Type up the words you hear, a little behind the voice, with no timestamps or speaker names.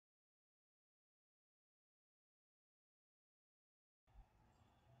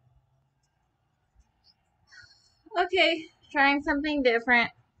Okay, trying something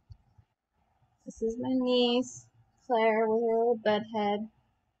different. This is my niece, Claire, with her little bed head.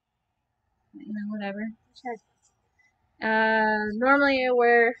 You know, whatever. Normally I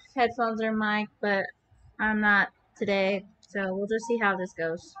wear headphones or mic, but I'm not today, so we'll just see how this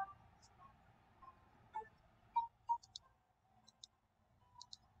goes.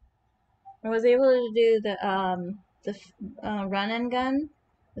 I was able to do the run and gun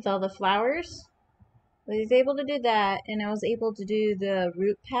with all the flowers. I was able to do that, and I was able to do the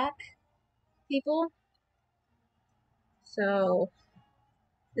root pack people. So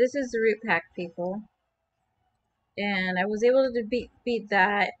this is the root pack people, and I was able to beat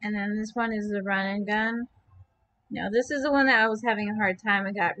that. And then this one is the run and gun. No, this is the one that I was having a hard time.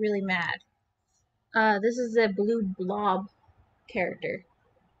 I got really mad. This is the blue blob character.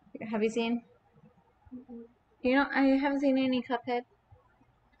 Have you seen? You know, I haven't seen any Cuphead.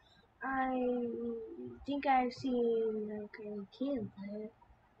 I think I've seen like a kid, but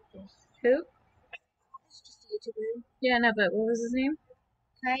Who? it's just a YouTuber. Yeah, no, but what was his name?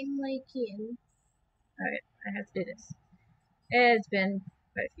 Kindly Kid. Alright, I have to do this. It's been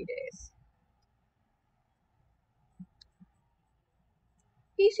quite a few days.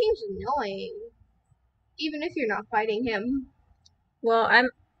 He seems annoying, even if you're not fighting him. Well, I'm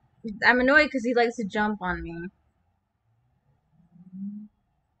annoyed because he likes to jump on me.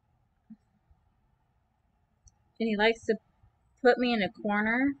 And he likes to put me in a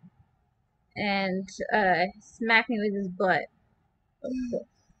corner and smack me with his butt. And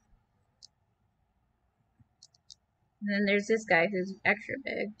then there's this guy who's extra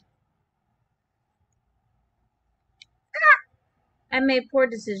big. I made poor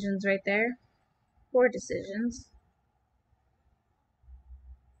decisions right there. Poor decisions.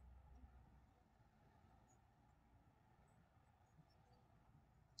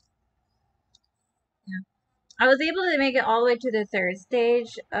 Yeah. I was able to make it all the way to the third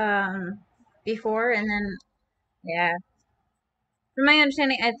stage before, and then, yeah. From my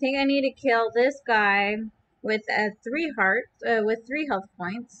understanding, I think I need to kill this guy with with 3 health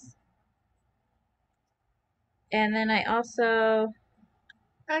points. And then I also...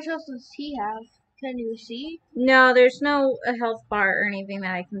 How much else does he have? Can you see? No, there's no health bar or anything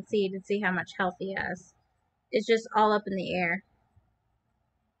that I can see to see how much health he has. It's just all up in the air.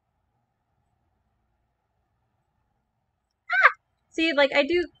 See, like, I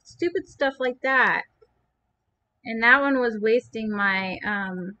do stupid stuff like that. And that one was wasting my,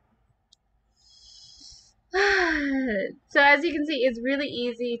 So as you can see, it's really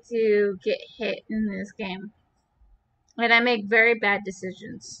easy to get hit in this game. And I make very bad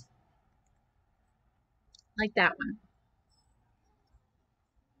decisions. Like that one.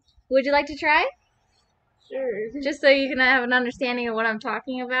 Would you like to try? Sure. Just so you can have an understanding of what I'm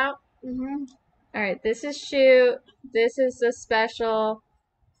talking about? Mm-hmm. Alright, this is shoot, this is the special,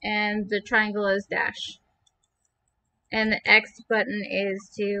 and the triangle is dash. And the X button is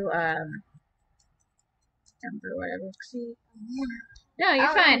to, jump or whatever. No,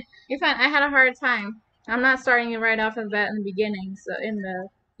 you're fine. You're fine. I had a hard time. I'm not starting you right off of that in the beginning, so in the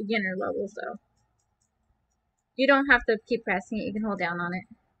beginner level, so. You don't have to keep pressing it, you can hold down on it.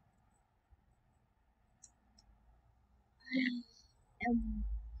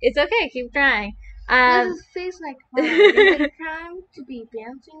 It's okay, keep trying. Does his face like hard? Is it a crime to be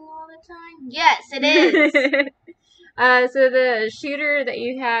bouncing all the time? Yes, it is. So the shooter that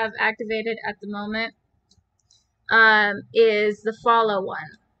you have activated at the moment is the follow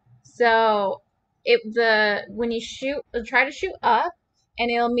one. So when you shoot, try to shoot up, and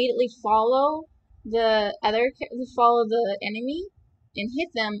it'll immediately follow follow the enemy and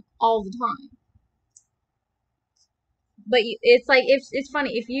hit them all the time. But it's like it's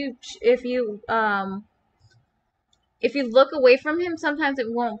funny if you look away from him, sometimes it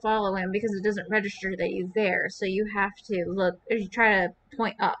won't follow him because it doesn't register that he's there. So you have to look, or you try to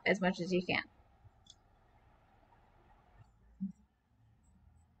point up as much as you can.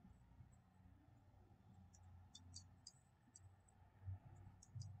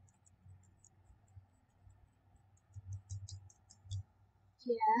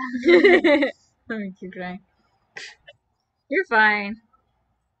 Yeah. Let me keep trying. You're fine.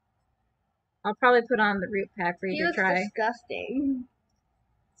 I'll probably put on the root pack for you to try. Disgusting.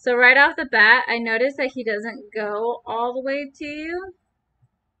 So right off the bat, I noticed that he doesn't go all the way to you.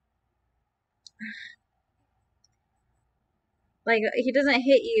 Like he doesn't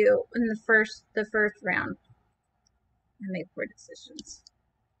hit you in the first round. I make poor decisions.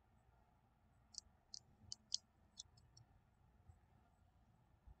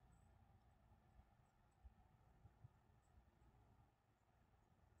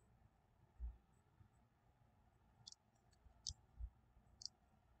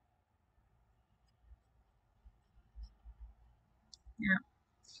 Yeah.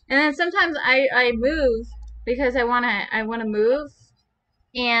 And then sometimes I move because I wanna move,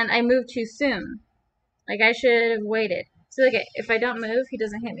 and I move too soon. Like I should have waited. So like if I don't move, he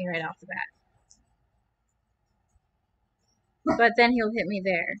doesn't hit me right off the bat. But then he'll hit me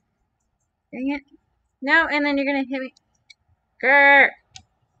there. Dang it. No, and then you're gonna hit me. Grr!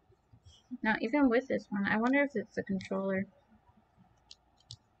 No, even with this one, I wonder if it's the controller.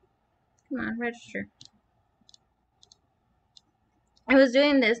 Come on, register. It was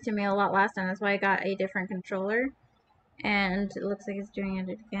doing this to me a lot last time. That's why I got a different controller. And it looks like it's doing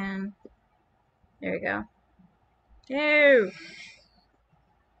it again. There we go. Ew!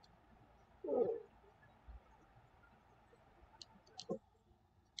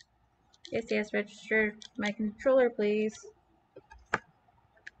 Yes, register my controller, please.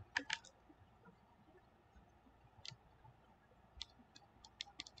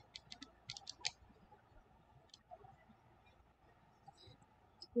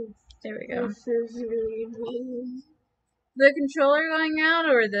 There we go. This is really mean. The controller going out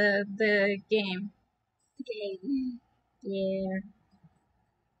or the game? Game. Yeah.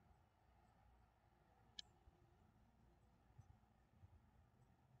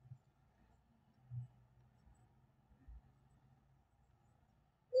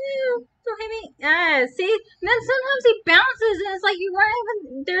 Ew, don't hit me. See? And then sometimes he bounces and it's like you weren't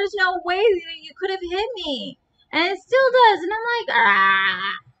even, there's no way that you could have hit me. And it still does. And I'm like,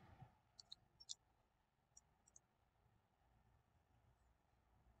 ah.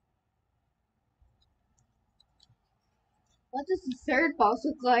 What does the third boss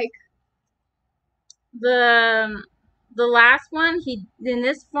look like? The last one, he in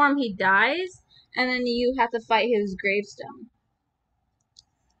this form he dies, and then you have to fight his gravestone.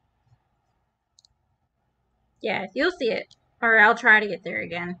 Yeah, you'll see it. Or I'll try to get there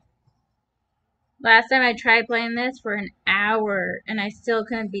again. Last time I tried playing this for an hour, and I still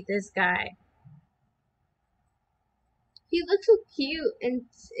couldn't beat this guy. He looks so cute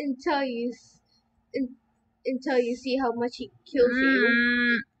until you until you see how much he kills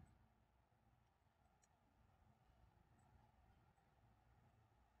you.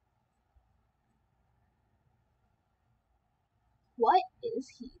 What is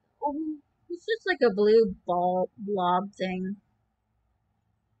he? Oh, It's just like a blue ball blob thing.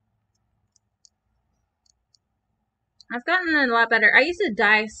 I've gotten a lot better. I used to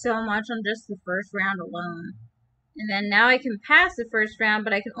die so much on just the first round alone. And then now I can pass the first round,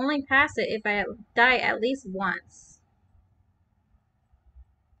 but I can only pass it if I die at least once.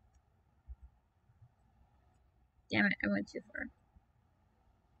 Damn it, I went too far.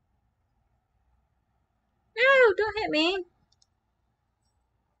 No, don't hit me.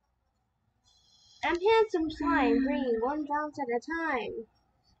 I'm handsome slime, bringing one bounce at a time.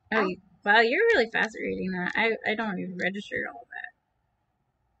 Oh, wow, you're really fast at reading that. I don't even register all that.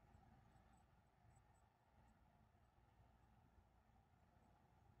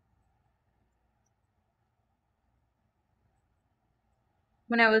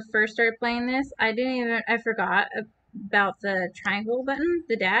 When I was first started playing this, I forgot about the triangle button,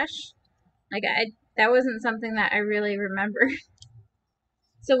 the dash. Like that wasn't something that I really remembered.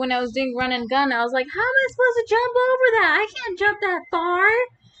 So when I was doing run and gun, I was like, how am I supposed to jump over that? I can't jump that far.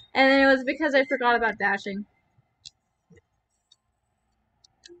 And then it was because I forgot about dashing.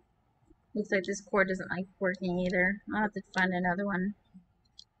 Looks like this cord isn't like working either. I'll have to find another one.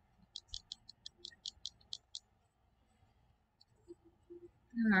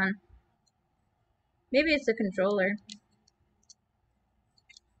 Come on. Maybe it's the controller.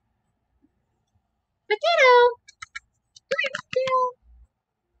 Potato! Come here, potato!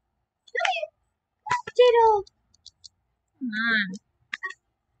 Come here, potato! Come on.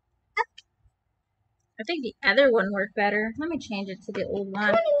 I think the other one worked better. Let me change it to the old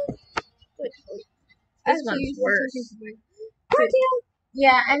one. This one's worse.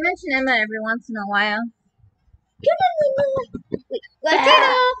 Yeah, I mention Emma every once in a while.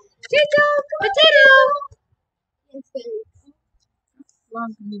 Potato! Potato! Potato!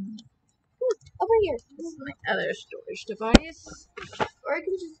 Over here. This is my other storage device. Or I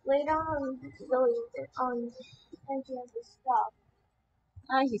can just lay down on empty of the stuff.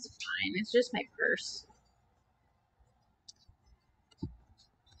 He's fine. It's just my purse.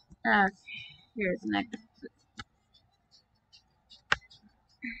 Okay, here's the next.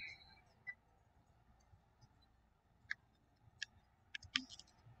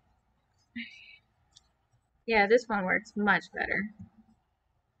 Yeah, this one works much better.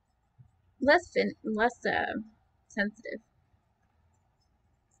 Less sensitive.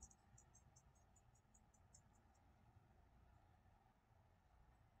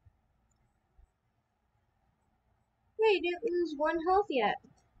 he didn't lose 1 health yet.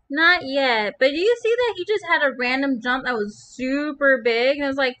 Not yet, but do you see that he just had a random jump that was super big? And I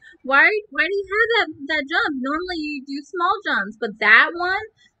was like, why do you have that jump? Normally you do small jumps, but that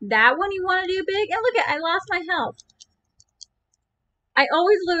one you want to do big? And look at, I lost my health. I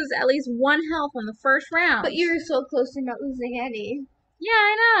always lose at least 1 health on the first round. But you're so close to not losing any. Yeah,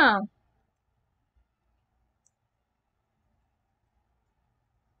 I know.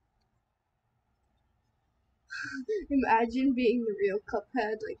 Imagine being the real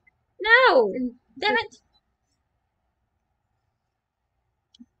Cuphead, like. No! Damn it!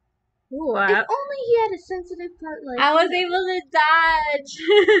 Ooh, if only he had a sensitive part like. I was able to dodge.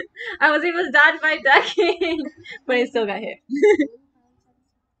 I was able to dodge by ducking, but I still got hit.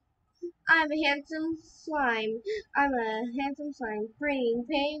 I'm a handsome slime. I'm a handsome slime, bringing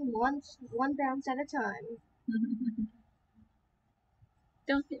pain one bounce at a time.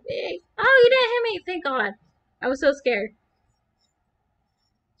 Don't hit me. Oh, you didn't hit me. Thank God. I was so scared.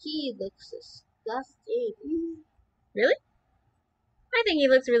 He looks disgusting. Really? I think he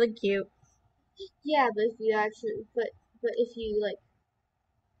looks really cute. Yeah, but if you actually, but if you like,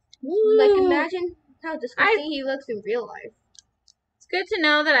 Ooh. imagine how disgusting he looks in real life. It's good to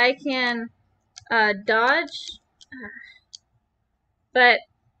know that I can dodge, but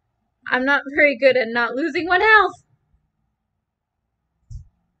I'm not very good at not losing 1 health.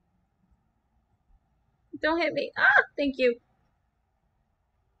 Don't hit me. Ah, thank you.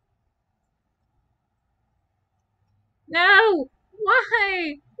 No!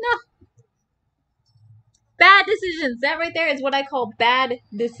 Why? No! Bad decisions. That right there is what I call bad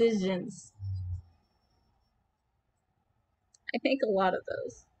decisions. I make a lot of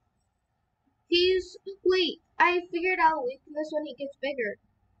those. Wait, I figured out weakness when he gets bigger.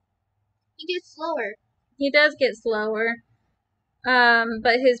 He gets slower. He does get slower.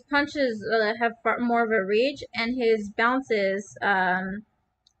 But his punches have far more of a reach, and his bounces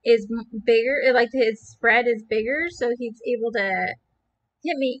is bigger. Like his spread is bigger, so he's able to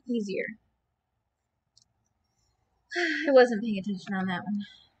hit me easier. I wasn't paying attention on that one.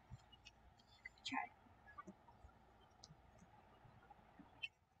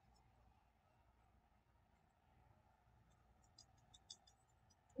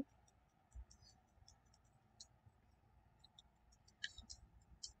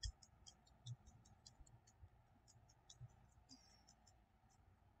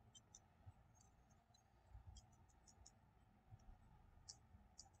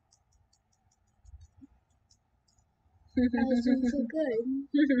 I was doing so good.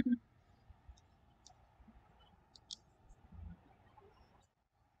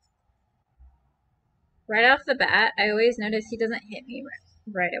 Right off the bat, I always notice he doesn't hit me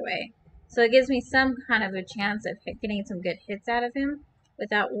right away. So it gives me some kind of a chance of getting some good hits out of him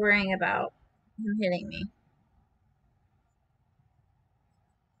without worrying about him hitting me.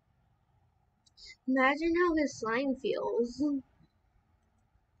 Imagine how his slime feels.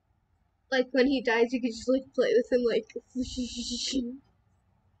 Like when he dies, you can just like play with him, like.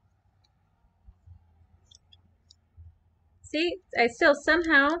 See, I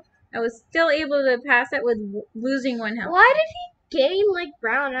was still able to pass it with losing 1 health. Why did he gain like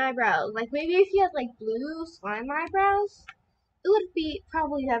brown eyebrows? Like maybe if he had like blue slime eyebrows, it would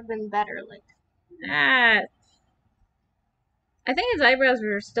probably have been better. Like. Ah, I think his eyebrows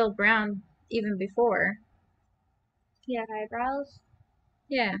were still brown even before. He had eyebrows?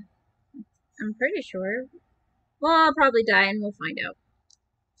 Yeah, I'm pretty sure. Well, I'll probably die and we'll find out.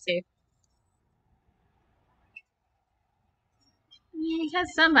 Safe. Yeah, he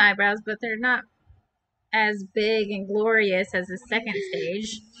has some eyebrows, but they're not as big and glorious as the second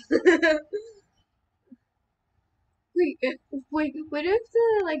stage. Wait, what if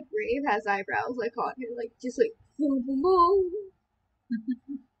the like grave has eyebrows like on it, like just like boom boom boom?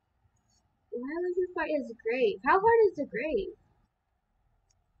 Why would you fight as a grave? How hard is the grave?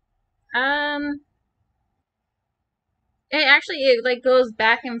 It like goes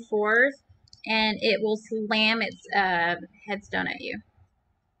back and forth, and it will slam its headstone at you.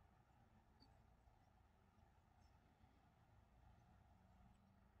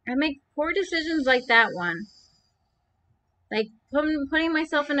 I make poor decisions like that one. Like putting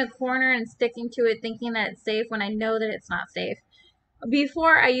myself in a corner and sticking to it, thinking that it's safe when I know that it's not safe.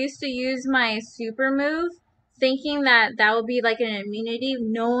 Before, I used to use my super move, thinking that that would be like an immunity,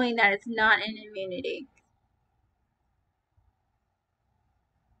 knowing that it's not an immunity.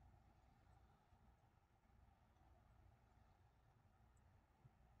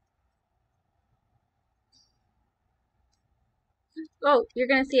 Oh, you're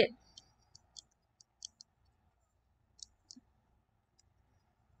gonna see it.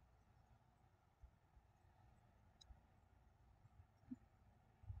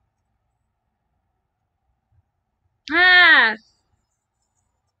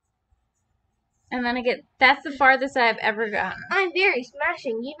 And then I get, that's the farthest I've ever gotten. I'm very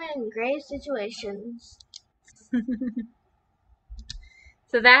smashing, even in grave situations.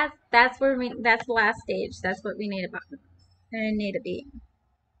 So that's where that's the last stage. That's what we need to beat.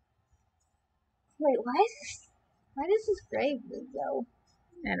 Wait, why does this grave move though?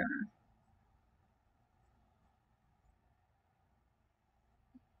 I don't know.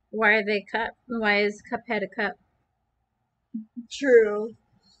 Why are they cup? Why is Cuphead a cup? True.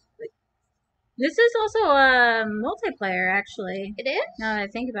 This is also a multiplayer, actually. It is? Now that I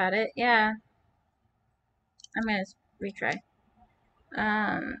think about it, yeah. I'm gonna retry.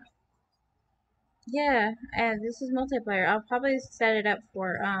 Yeah, this is multiplayer. I'll probably set it up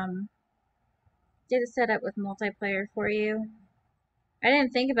for, get it set up with multiplayer for you. I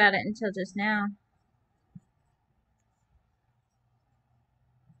didn't think about it until just now.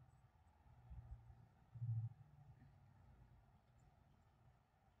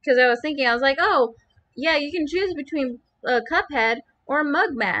 Because I was thinking, I was like, oh, yeah, you can choose between Cuphead or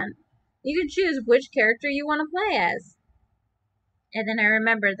Mugman. You can choose which character you want to play as. And then I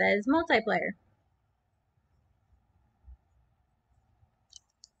remembered that it's multiplayer.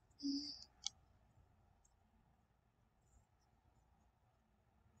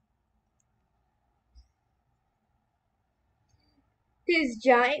 His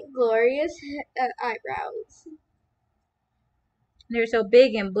giant, glorious eyebrows. They're so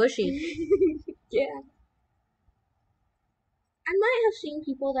big and bushy. Yeah. I might have seen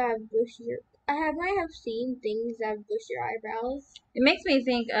people that have bushier. Might have seen things that have bushier eyebrows. It makes me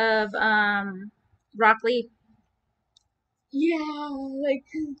think of Rock Lee. Yeah, like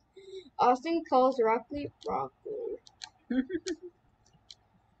Austin calls Rock Lee.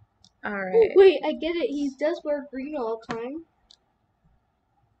 Alright. Oh, wait, I get it. He does wear green all the time.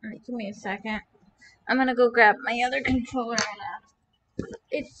 Alright, give me a second. I'm gonna go grab my other controller.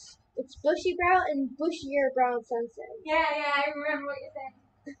 It's bushy brow and bushier brown sunset. Yeah, I remember what you're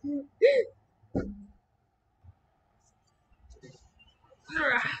saying.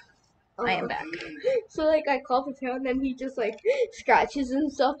 I am back. So like I call for tail and then he just like scratches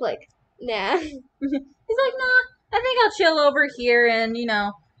himself like nah. He's like, nah, I think I'll chill over here and,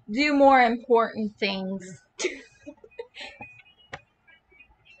 do more important things.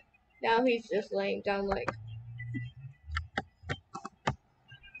 Now he's just laying down like.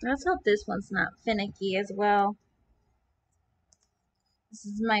 Let's hope this one's not finicky as well.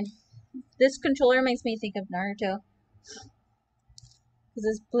 This controller makes me think of Naruto. Because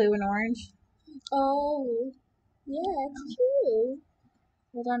it's blue and orange. Oh, yeah, it's true.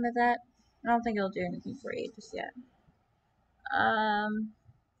 Hold on to that. I don't think it'll do anything for you just yet.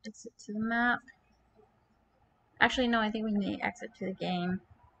 Exit to the map. Actually, no, I think we need to exit to the game.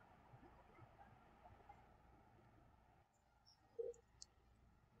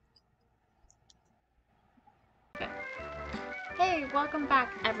 Okay. Hey, welcome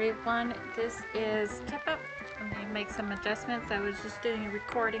back, everyone. This is Kitpup. I'm going to make some adjustments. I was just doing a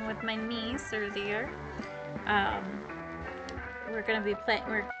recording with my niece earlier. We're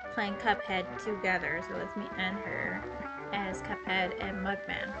playing Cuphead together, so it's me and her as Cuphead and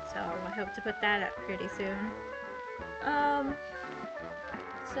Mugman. So I hope to put that up pretty soon.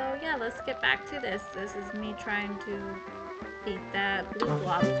 So yeah, let's get back to this. This is me trying to beat that blue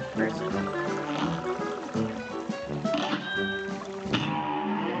blob person.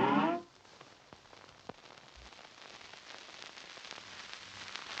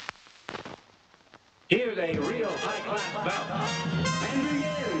 Here's a real high-class bout. And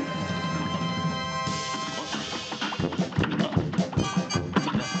begin.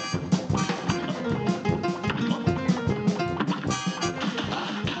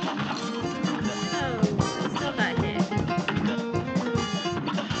 Oh, still got hit.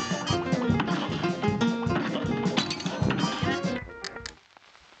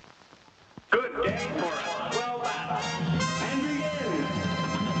 Good day for a swell battle. And begin.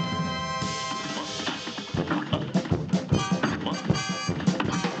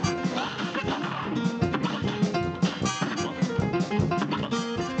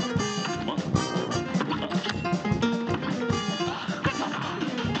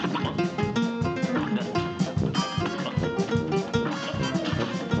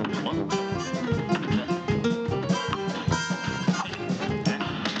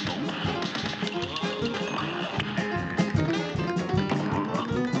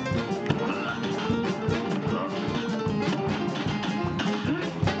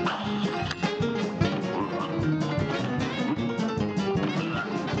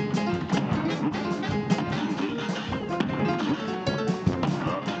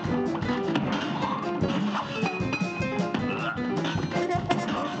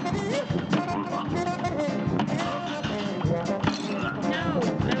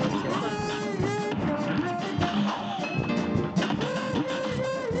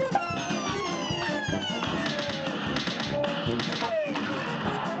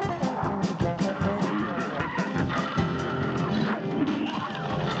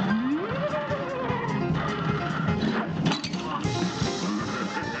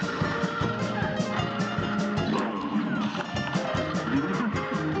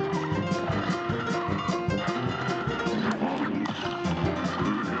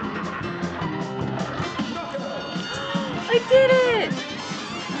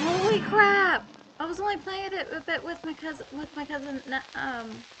 crap! I was only playing it a bit with my cousin,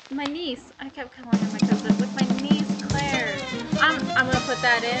 my niece. I kept calling her my cousin. With my niece, Claire. I'm gonna put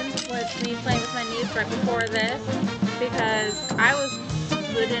that in with me playing with my niece right before this because I was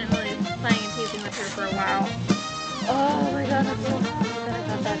legitimately playing and teasing with her for a while. Oh my god, I'm so happy that I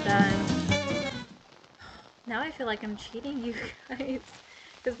got that done. Now I feel like I'm cheating you guys.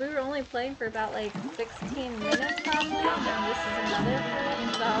 Because we were only playing for about like 16 minutes probably, and then this is another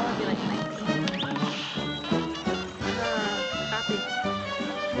 30, so I'll be like 19. Copy.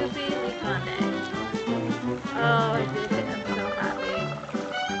 Goofy Leafande. Oh, I did it. I'm so happy.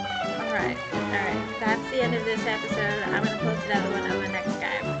 Alright, alright. That's the end of this episode. I'm gonna post another one of the next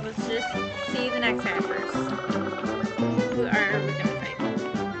guy. Let's just see the next guy first. Who are we gonna fight?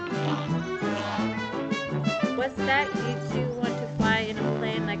 What's that? You two want to fly in a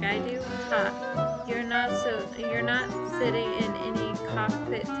plane like I do? Ha. You're not sitting in any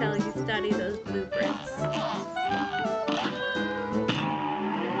cockpit till you study those blueprints.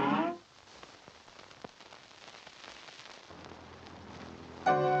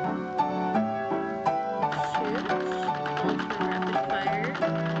 Shoot. Hold for rapid fire.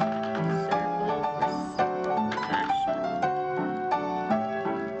 Circle for fashion.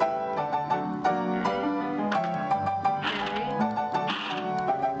 Okay.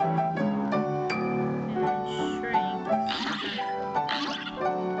 And shrink.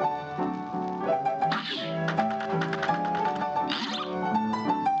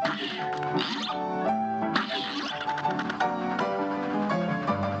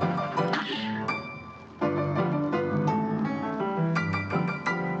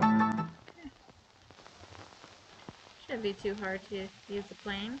 Shouldn't be too hard to use the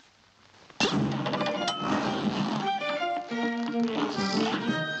plane.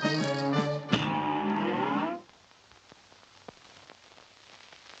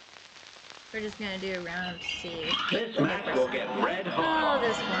 We're just gonna do a round to see. This match will get red hot. Oh,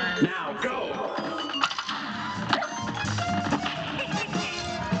 this one. Now go.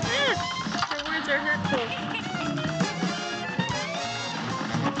 Ah, her words are hurtful.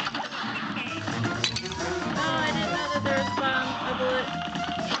 Oh, I didn't know that there was a bullet.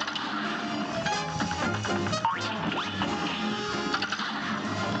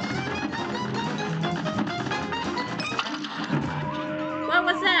 What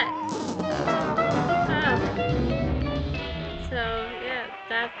was that? Oh. So yeah,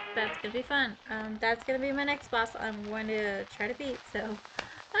 that's gonna be fun. That's gonna be my next boss. I'm going to try to beat. So,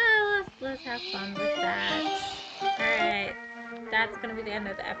 let's have fun with that. All right, that's gonna be the end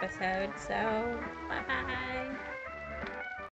of the episode. So, bye bye.